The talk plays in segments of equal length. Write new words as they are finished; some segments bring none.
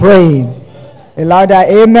praying. A louder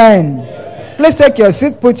amen. Please take your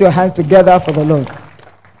seat, put your hands together for the Lord.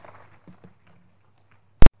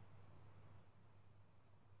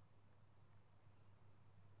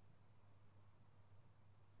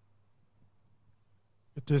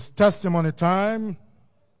 It is testimony time.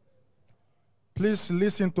 Please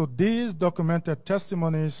listen to these documented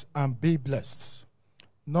testimonies and be blessed.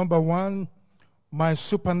 Number one, my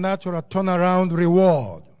supernatural turnaround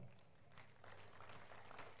reward.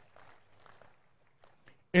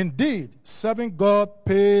 Indeed, serving God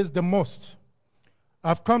pays the most.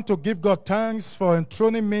 I've come to give God thanks for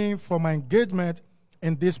enthroning me for my engagement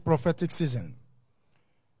in this prophetic season.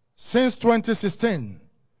 Since 2016,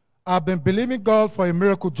 I've been believing God for a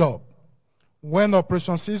miracle job. When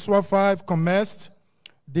Operation 615 commenced,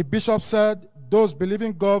 the bishop said those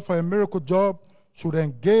believing God for a miracle job should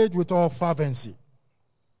engage with all fervency.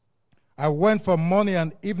 I went for morning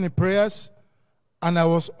and evening prayers, and I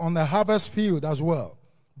was on the harvest field as well,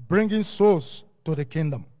 bringing souls to the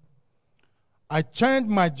kingdom. I changed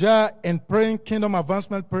my jar in praying kingdom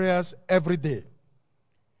advancement prayers every day.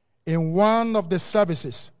 In one of the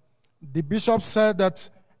services, the bishop said that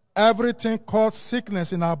everything called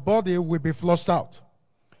sickness in our body will be flushed out.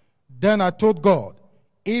 Then I told God,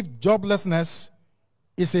 if joblessness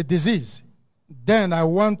is a disease, then I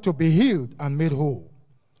want to be healed and made whole.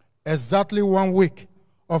 Exactly 1 week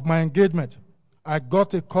of my engagement, I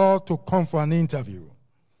got a call to come for an interview.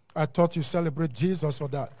 I thought you celebrate Jesus for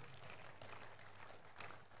that.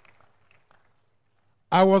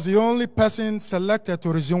 I was the only person selected to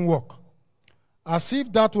resume work. As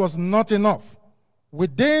if that was not enough,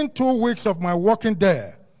 within 2 weeks of my working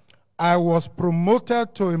there, I was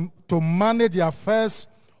promoted to manage the affairs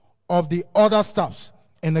of the other staffs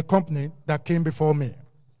in the company that came before me.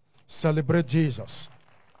 Celebrate Jesus.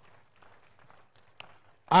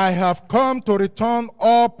 I have come to return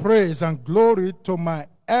all praise and glory to my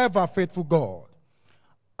ever faithful God.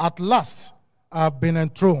 At last, I have been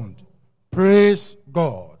enthroned. Praise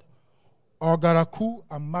God. Ogaraku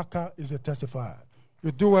Amaka is a testifier.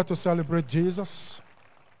 You do well to celebrate Jesus.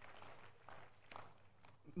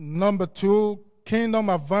 Number two, kingdom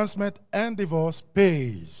advancement and divorce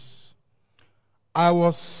pays. I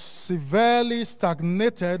was severely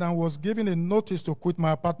stagnated and was given a notice to quit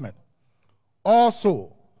my apartment.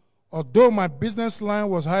 Also, although my business line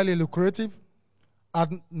was highly lucrative, I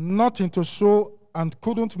had nothing to show and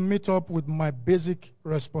couldn't meet up with my basic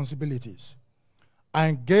responsibilities. I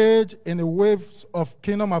engaged in a wave of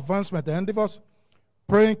kingdom advancement endeavors,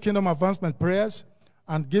 praying kingdom advancement prayers,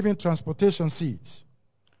 and giving transportation seats.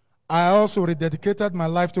 I also rededicated my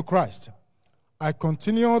life to Christ. I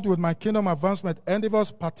continued with my kingdom advancement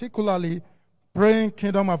endeavors, particularly praying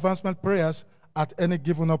kingdom advancement prayers at any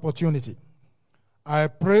given opportunity. I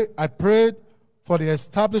prayed for the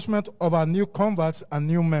establishment of our new converts and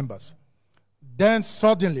new members. Then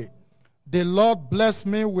suddenly, the Lord blessed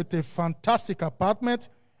me with a fantastic apartment,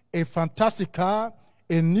 a fantastic car,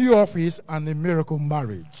 a new office, and a miracle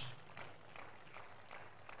marriage.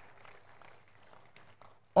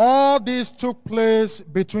 All this took place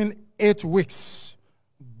between 8 weeks.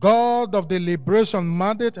 God of the liberation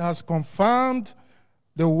mandate has confirmed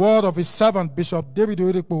the word of his servant, Bishop David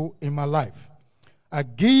Oyedepo, in my life. I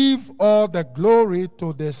give all the glory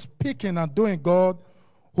to the speaking and doing God,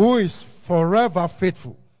 who is forever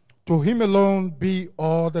faithful. To him alone be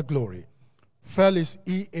all the glory. Felix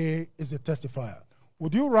E.A. is a testifier.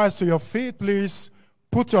 Would you rise to your feet, please?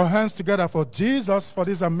 Put your hands together for Jesus for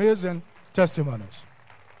these amazing testimonies.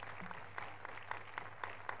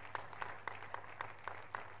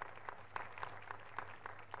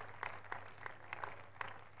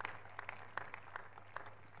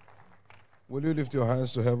 Will you lift your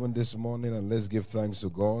hands to heaven this morning and let's give thanks to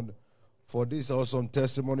God for these awesome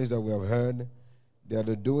testimonies that we have heard. They are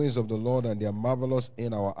the doings of the Lord and they are marvelous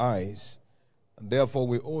in our eyes. And therefore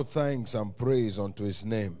we owe thanks and praise unto his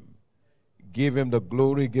name. Give him the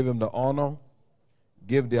glory, give him the honor,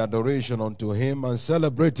 give the adoration unto him and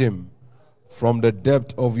celebrate him from the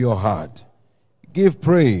depth of your heart. Give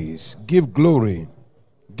praise, give glory,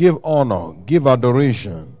 give honor, give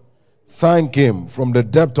adoration. Thank him from the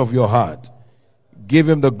depth of your heart. Give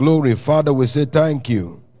him the glory. Father, we say thank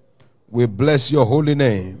you. We bless your holy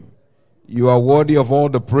name. You are worthy of all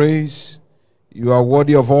the praise. You are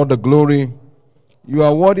worthy of all the glory. You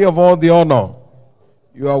are worthy of all the honor.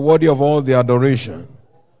 You are worthy of all the adoration.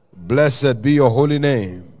 Blessed be your holy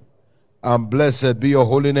name. And blessed be your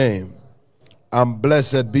holy name. And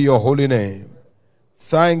blessed be your holy name.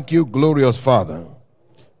 Thank you, glorious Father.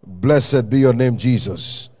 Blessed be your name,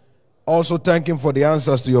 Jesus. Also thank him for the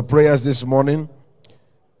answers to your prayers this morning.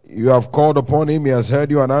 You have called upon him, he has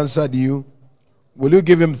heard you and answered you. Will you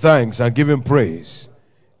give him thanks and give him praise?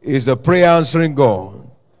 He is the prayer answering God,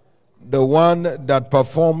 the one that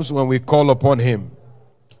performs when we call upon him.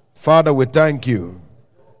 Father, we thank you.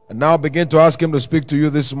 And now begin to ask him to speak to you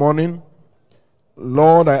this morning.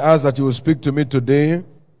 Lord, I ask that you will speak to me today.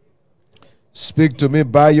 Speak to me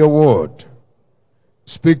by your word.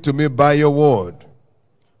 Speak to me by your word.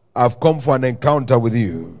 I've come for an encounter with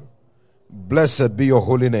you. Blessed be your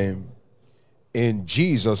holy name. In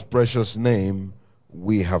Jesus' precious name,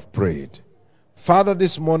 we have prayed. Father,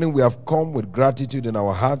 this morning we have come with gratitude in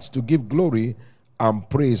our hearts to give glory and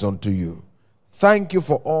praise unto you. Thank you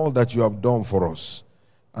for all that you have done for us.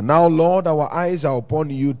 And now, Lord, our eyes are upon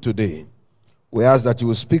you today. We ask that you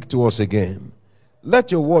will speak to us again.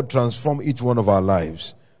 Let your word transform each one of our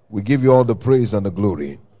lives. We give you all the praise and the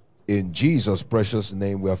glory. In Jesus' precious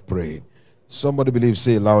name we have prayed. Somebody believe,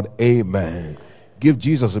 say loud, amen. Give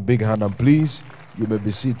Jesus a big hand, and please, you may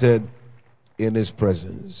be seated in his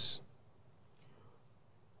presence.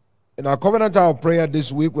 In our covenant hour of prayer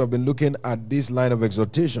this week, we have been looking at this line of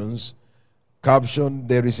exhortations captioned,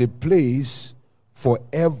 there is a place for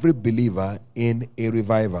every believer in a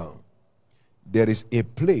revival. There is a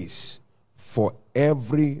place for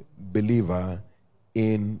every believer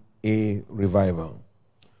in a revival.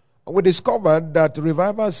 And we discovered that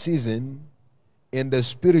revival season in the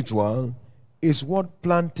spiritual is what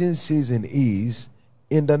planting season is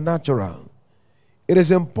in the natural. It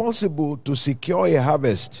is impossible to secure a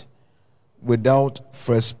harvest without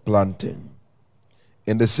first planting.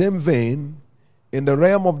 In the same vein, in the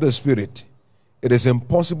realm of the spirit, it is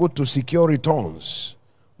impossible to secure returns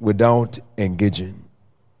without engaging.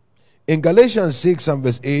 In Galatians 6 and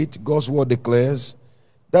verse 8, God's word declares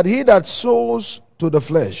that he that sows to the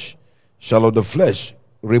flesh shall of the flesh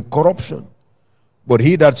reap corruption, but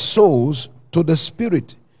he that sows to the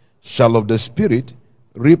Spirit shall of the Spirit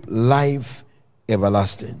reap life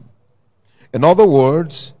everlasting. In other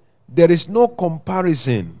words, there is no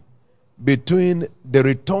comparison between the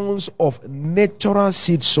returns of natural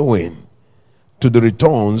seed sowing to the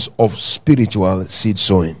returns of spiritual seed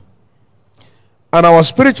sowing. And our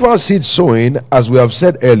spiritual seed sowing, as we have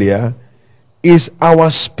said earlier, is our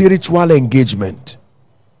spiritual engagement.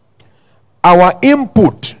 Our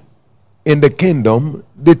input in the kingdom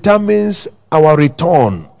determines our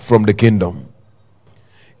return from the kingdom.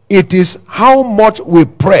 It is how much we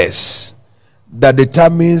press that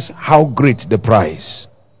determines how great the prize.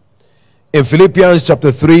 In Philippians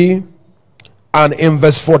chapter 3 and in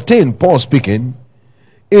verse 14, Paul speaking,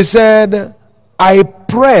 he said, I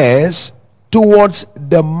press towards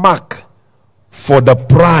the mark for the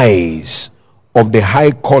prize of the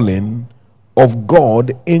high calling of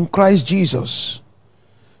God in Christ Jesus.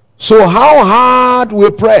 So how hard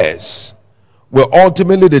we press will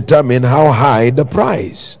ultimately determine how high the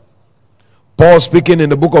prize. Paul speaking in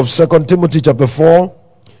the book of 2 Timothy chapter 4,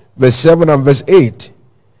 verse 7 and verse 8,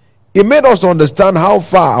 he made us to understand how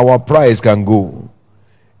far our prize can go.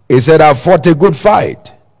 He said, I have fought a good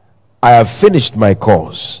fight. I have finished my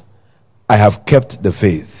course. I have kept the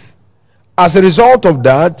faith. As a result of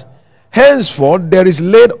that, henceforth there is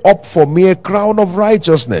laid up for me a crown of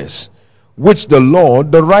righteousness, which the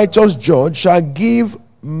Lord, the righteous judge, shall give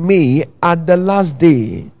me at the last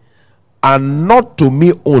day, and not to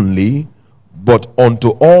me only, but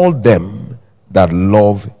unto all them that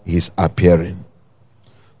love his appearing.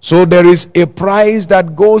 So there is a prize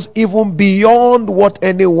that goes even beyond what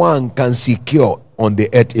anyone can secure on the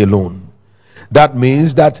earth alone. That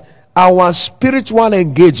means that our spiritual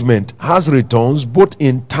engagement has returns both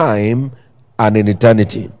in time and in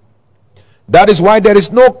eternity. That is why there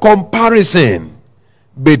is no comparison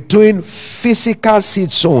between physical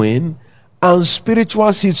seed sowing and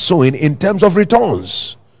spiritual seed sowing in terms of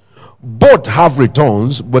returns. Both have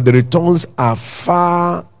returns, but the returns are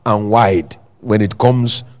far and wide when it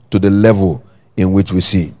comes to the level in which we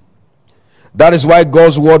see. That is why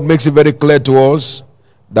God's word makes it very clear to us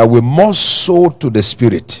that we must sow to the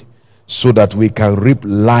Spirit so that we can reap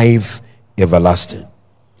life everlasting.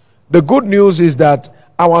 The good news is that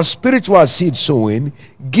our spiritual seed sowing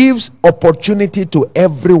gives opportunity to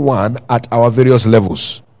everyone at our various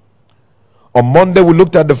levels. On Monday, we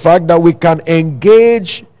looked at the fact that we can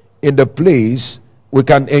engage in the place, we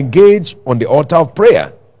can engage on the altar of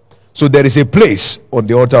prayer. So there is a place on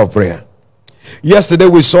the altar of prayer. Yesterday,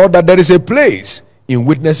 we saw that there is a place in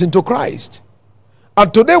witnessing to Christ.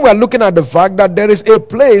 And today we are looking at the fact that there is a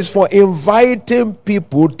place for inviting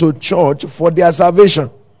people to church for their salvation.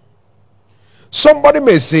 Somebody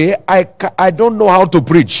may say, I don't know how to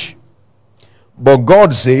preach. But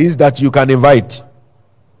God says that you can invite.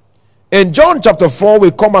 In John chapter 4,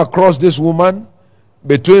 we come across this woman.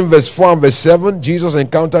 Between verse 4 and verse 7, Jesus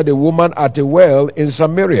encountered a woman at a well in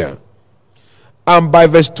Samaria. And by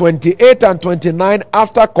verse 28 and 29,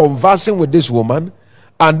 after conversing with this woman,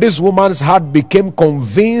 and this woman's heart became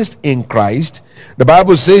convinced in Christ, the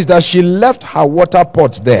Bible says that she left her water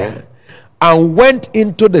pot there and went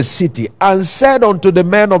into the city and said unto the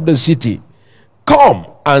men of the city, Come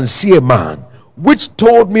and see a man which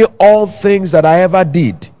told me all things that I ever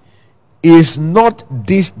did. Is not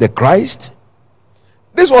this the Christ?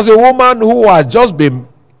 This was a woman who had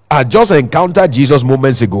just encountered Jesus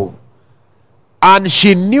moments ago, and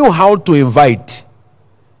she knew how to invite.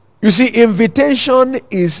 You see, invitation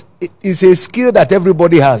is a skill that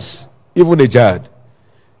everybody has, even a child.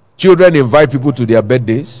 Children invite people to their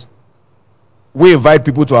birthdays. We invite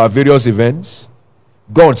people to our various events.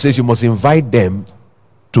 God says you must invite them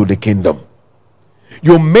to the kingdom.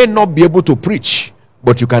 You may not be able to preach,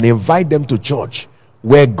 but you can invite them to church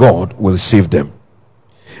where God will save them.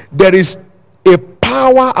 There is a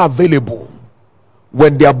power available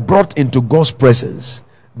when they are brought into God's presence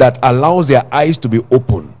that allows their eyes to be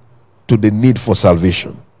open to the need for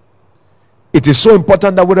salvation. It is so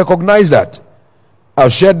important that we recognize that.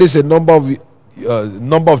 I've shared this a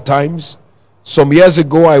number of times. Some years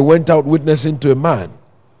ago, I went out witnessing to a man,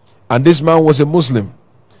 and this man was a Muslim.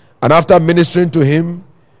 And after ministering to him,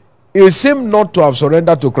 he seemed not to have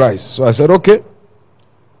surrendered to Christ. So I said, okay,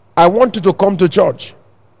 I want you to come to church.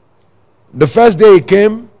 The first day he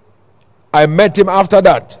came, I met him after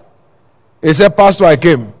that. He said, Pastor, I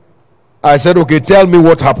came. I said, okay, tell me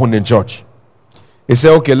what happened in church. He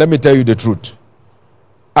said, okay, let me tell you the truth.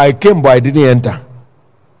 I came, but I didn't enter.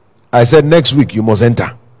 I said, next week you must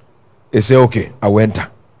enter. He said, okay, I will enter.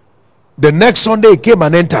 The next Sunday he came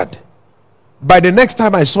and entered. By the next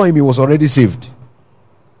time I saw him, he was already saved.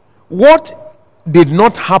 What did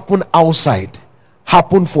not happen outside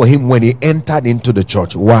happened for him when he entered into the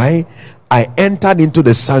church. Why? I entered into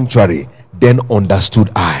the sanctuary, then understood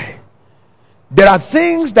I. There are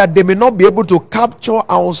things that they may not be able to capture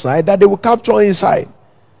outside that they will capture inside.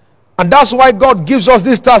 And that's why God gives us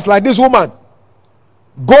this task, like this woman.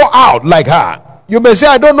 Go out like her. You may say,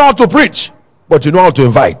 I don't know how to preach, but you know how to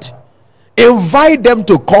invite. Invite them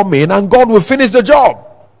to come in and God will finish the job.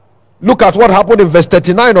 Look at what happened in verse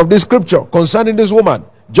 39 of this scripture concerning this woman.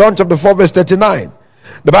 John chapter 4 verse 39.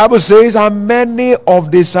 The Bible says, and many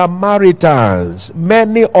of the Samaritans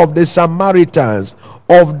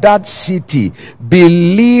of that city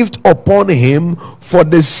believed upon him for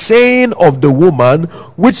the saying of the woman,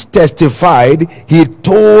 which testified, he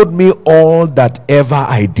told me all that ever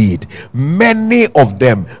I did. Many of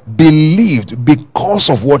them believed because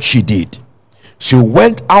of what she did. She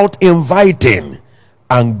went out inviting,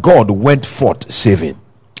 and God went forth saving.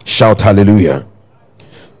 Shout hallelujah.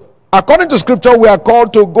 According to scripture, we are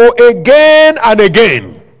called to go again and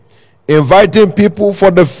again, inviting people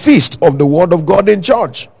for the feast of the word of God in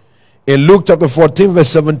church. In Luke chapter 14 verse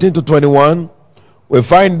 17 to 21, we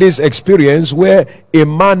find this experience where a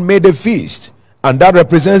man made a feast, and that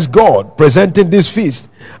represents God presenting this feast.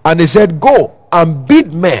 And he said, go and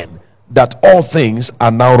bid men that all things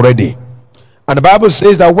are now ready. And the Bible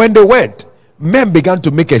says that when they went, men began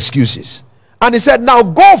to make excuses. And he said, now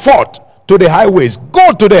go forth to the highways,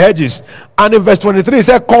 go to the hedges. And in verse 23 he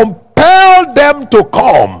said, compel them to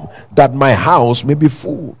come, that my house may be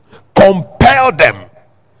full. Compel them.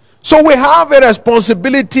 So we have a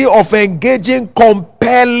responsibility of engaging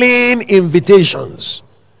compelling invitations.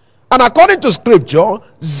 And according to scripture,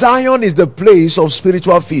 Zion is the place of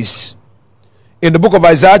spiritual feasts. In the book of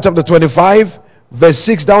Isaiah chapter 25 verse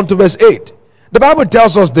 6 down to verse 8, the Bible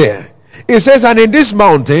tells us there, it says, and in this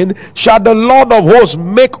mountain shall the Lord of hosts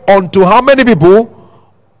make unto how many people?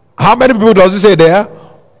 How many people does it say there?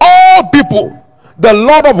 All people. The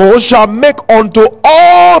Lord of hosts shall make unto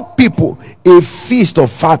all people a feast of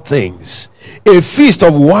fat things, a feast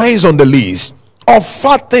of wines on the lees, of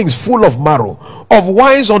fat things full of marrow, of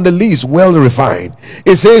wines on the lees well refined.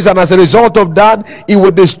 It says, and as a result of that, he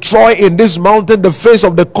will destroy in this mountain the face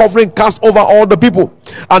of the covering cast over all the people,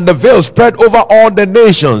 and the veil spread over all the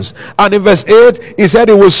nations. And in verse 8 he said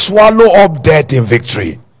he will swallow up death in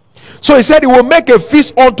victory. So he said he will make a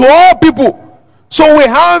feast unto all people. So we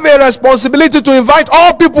have a responsibility to invite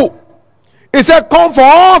all people. He said, come, for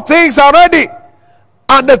all things are ready,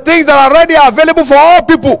 and the things that are ready are available for all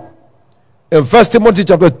people. In 1 Timothy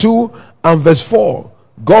chapter 2 and verse 4,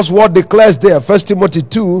 God's word declares there, 1 Timothy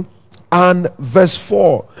 2 and verse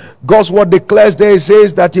 4. God's word declares there, it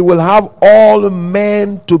says that he will have all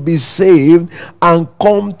men to be saved and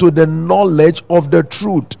come to the knowledge of the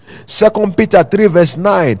truth. 2 Peter 3 verse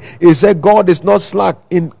 9, it said God is not slack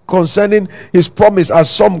in concerning his promise, as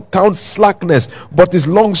some count slackness, but is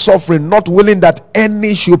long suffering, not willing that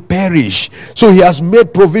any should perish. So he has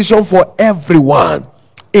made provision for everyone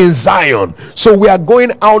in Zion. So we are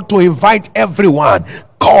going out to invite everyone.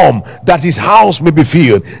 Come, that his house may be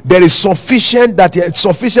filled. There is sufficient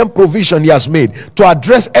provision he has made to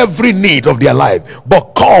address every need of their life.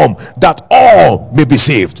 But come, that all may be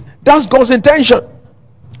saved. That's God's intention.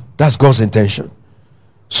 That's God's intention.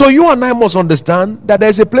 So you and I must understand that there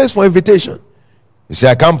is a place for invitation. You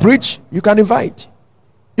say, I can't preach. You can invite.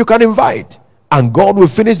 You can invite, and God will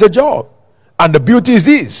finish the job. And the beauty is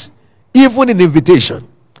this: even in invitation,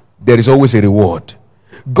 there is always a reward.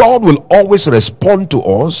 God will always respond to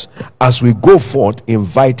us as we go forth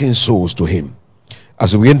inviting souls to him.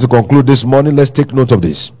 As we begin to conclude this morning, let's take note of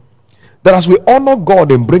this: that as we honor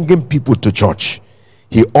God in bringing people to church,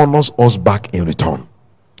 he honors us back in return.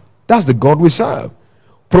 That's the God we serve.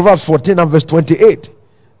 Proverbs 14 and verse 28,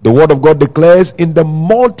 the word of God declares, in the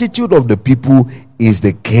multitude of the people is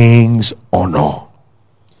the king's honor.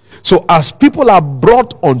 So as people are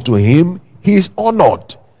brought unto him, he is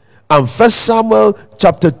honored. And 1 Samuel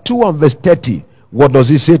chapter 2 and verse 30, what does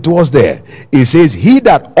he say to us there? He says, he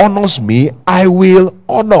that honors me, I will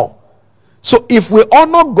honor. So if we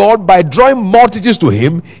honor God by drawing multitudes to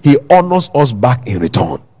him, he honors us back in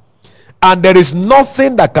return. And there is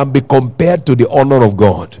nothing that can be compared to the honor of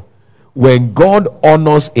God. When God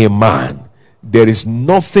honors a man, there is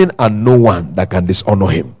nothing and no one that can dishonor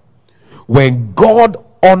him. When God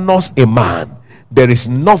honors a man, there is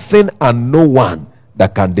nothing and no one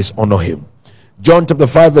that can dishonor him. John chapter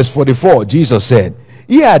 5 verse 44, Jesus said,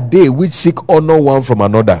 ye are they which seek honor one from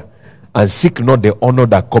another, and seek not the honor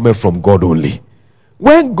that cometh from God only.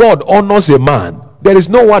 When God honors a man, there is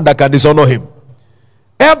no one that can dishonor him.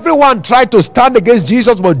 Everyone tried to stand against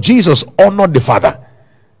Jesus, but Jesus honored the Father.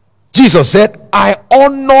 Jesus said, I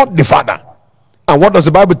honor the Father. And what does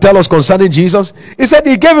the Bible tell us concerning Jesus? He said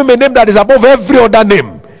he gave him a name that is above every other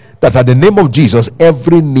name, that at the name of Jesus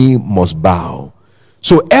every knee must bow.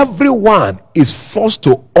 So everyone is forced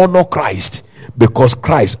to honor Christ because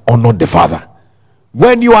Christ honored the Father.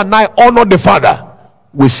 When you and I honor the Father,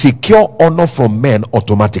 we secure honor from men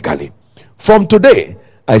automatically. From today,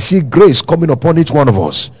 I see grace coming upon each one of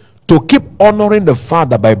us to keep honoring the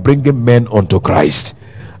Father by bringing men unto Christ.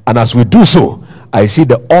 And as we do so, I see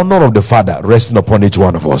the honor of the Father resting upon each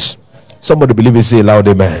one of us. Somebody believe it, say loud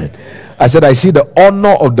amen. I said, I see the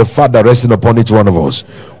honor of the Father resting upon each one of us.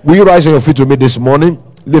 Will you rise on your feet with me this morning?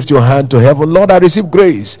 Lift your hand to heaven. Lord, I receive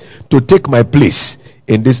grace to take my place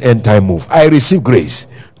in this end time move. I receive grace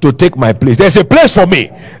to take my place. There's a place for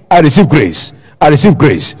me. I receive grace. I receive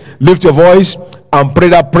grace. Lift your voice and pray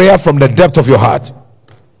that prayer from the depth of your heart.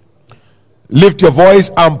 Lift your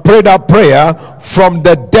voice and pray that prayer from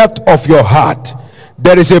the depth of your heart.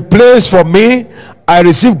 There is a place for me. I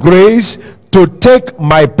receive grace to take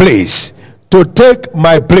my place. To take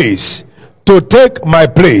my place. To take my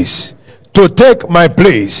place. To take my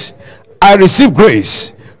place. I receive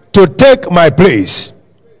grace to take my place.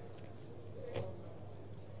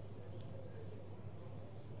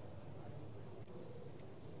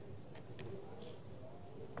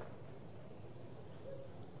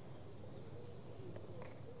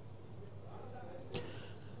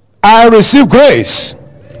 I receive grace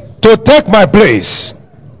to take my place.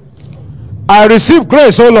 I receive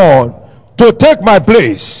grace, oh Lord, to take my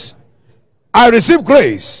place. I receive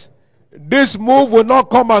grace. This move will not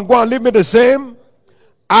come and go and leave me the same.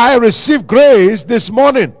 I receive grace this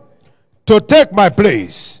morning to take my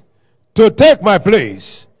place. To take my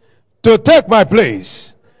place. To take my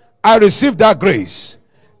place. I receive that grace.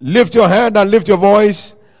 Lift your hand and lift your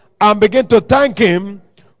voice and begin to thank him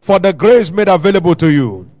for the grace made available to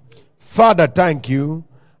you. Father, thank you,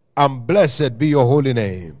 and blessed be your holy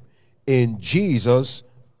name. In Jesus'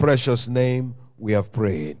 precious name we have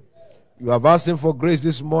prayed. You have asked him for grace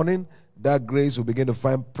this morning. That grace will begin to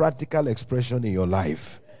find practical expression in your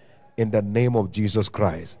life. In the name of Jesus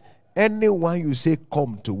Christ. Anyone you say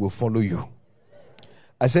come to will follow you.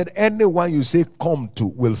 I said anyone you say come to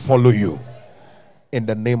will follow you. In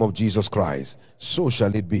the name of Jesus Christ. So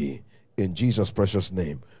shall it be. In Jesus' precious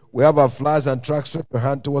name. We have our flags and tracts. Stretch your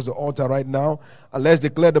hand towards the altar right now. And let's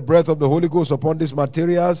declare the breath of the Holy Ghost upon these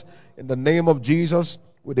materials. In the name of Jesus,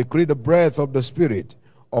 we decree the breath of the Spirit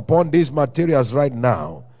upon these materials right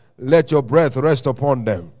now. Let your breath rest upon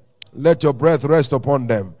them. Let your breath rest upon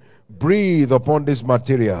them. Breathe upon these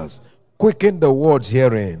materials. Quicken the words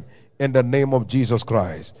herein. in the name of Jesus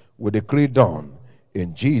Christ. We decree done.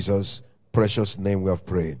 In Jesus' precious name we have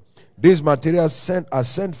prayed. These materials are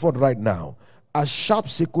sent forth right now as sharp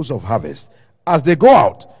sickles of harvest. As they go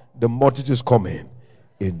out, the multitudes come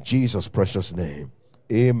in Jesus' precious name.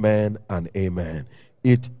 Amen and amen.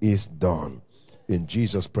 It is done. In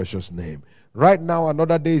Jesus' precious name. Right now,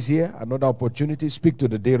 another day is here, another opportunity. Speak to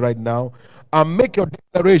the day right now and make your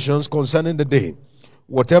declarations concerning the day.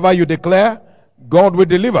 Whatever you declare, God will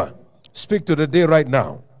deliver. Speak to the day right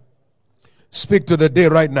now. Speak to the day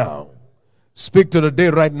right now. Speak to the day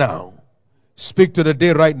right now. Speak to the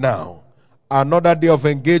day right now. Another day of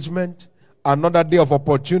engagement, another day of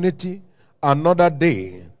opportunity, another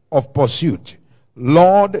day of pursuit.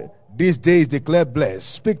 Lord, this day is declared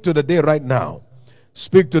blessed. Speak to the day right now.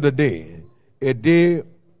 Speak to the day. A day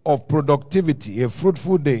of productivity, a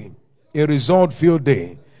fruitful day, a result-filled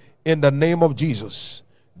day. In the name of Jesus,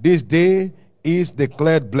 this day is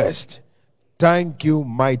declared blessed. Thank you,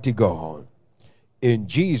 mighty God. In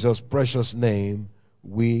Jesus' precious name,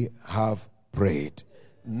 we have prayed.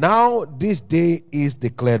 Now, this day is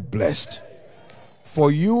declared blessed.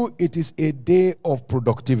 For you, it is a day of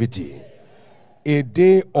productivity, a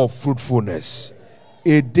day of fruitfulness,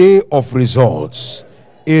 a day of results,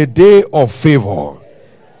 a day of favor,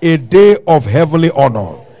 a day of heavenly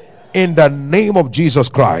honor. In the name of Jesus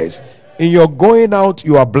Christ. In your going out,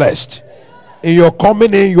 you are blessed. In your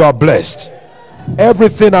coming in, you are blessed.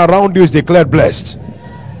 Everything around you is declared blessed.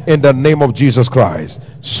 In the name of Jesus Christ.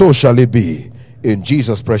 So shall it be. In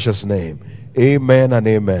Jesus' precious name. Amen and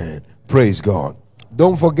amen. Praise God.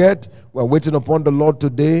 Don't forget, we're waiting upon the Lord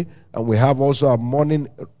today, and we have also a morning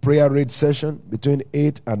prayer read session between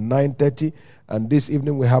 8 and 9:30. And this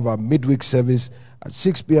evening we have our midweek service at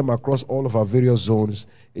 6 p.m. across all of our various zones.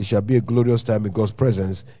 It shall be a glorious time in God's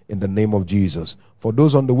presence in the name of Jesus. For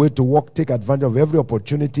those on the way to work, take advantage of every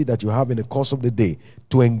opportunity that you have in the course of the day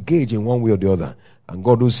to engage in one way or the other. And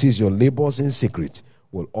God, who sees your labors in secret,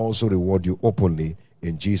 will also reward you openly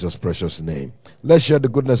in Jesus' precious name. Let's share the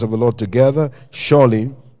goodness of the Lord together.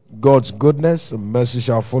 Surely God's goodness and mercy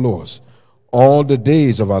shall follow us all the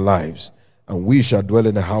days of our lives, and we shall dwell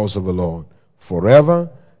in the house of the Lord forever.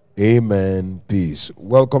 Amen. Peace.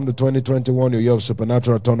 Welcome to 2021, your year of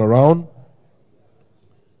supernatural turnaround.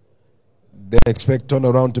 Then expect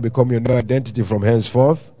turnaround to become your new identity from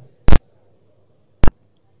henceforth.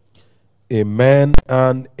 Amen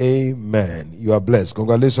and amen. You are blessed.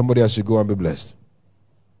 Congratulate somebody as you go and be blessed.